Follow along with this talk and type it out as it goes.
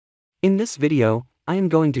In this video, I am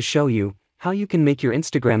going to show you how you can make your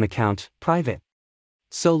Instagram account private.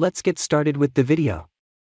 So let's get started with the video.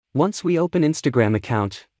 Once we open Instagram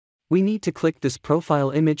account, we need to click this profile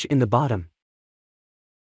image in the bottom.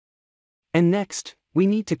 And next, we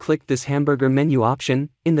need to click this hamburger menu option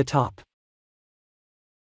in the top.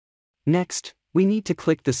 Next, we need to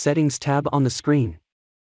click the settings tab on the screen.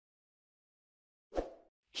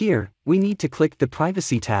 Here, we need to click the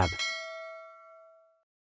privacy tab.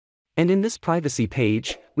 And in this privacy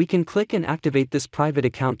page, we can click and activate this private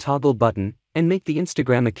account toggle button and make the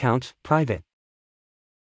Instagram account private.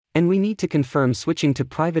 And we need to confirm switching to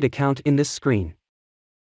private account in this screen.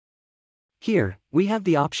 Here, we have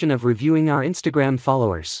the option of reviewing our Instagram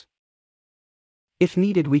followers. If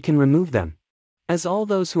needed, we can remove them, as all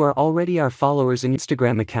those who are already our followers in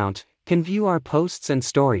Instagram account can view our posts and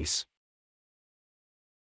stories.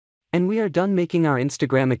 And we are done making our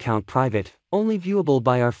Instagram account private, only viewable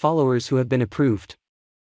by our followers who have been approved.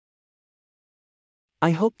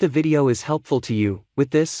 I hope the video is helpful to you.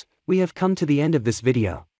 With this, we have come to the end of this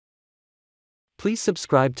video. Please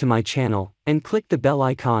subscribe to my channel and click the bell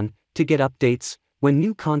icon to get updates when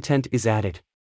new content is added.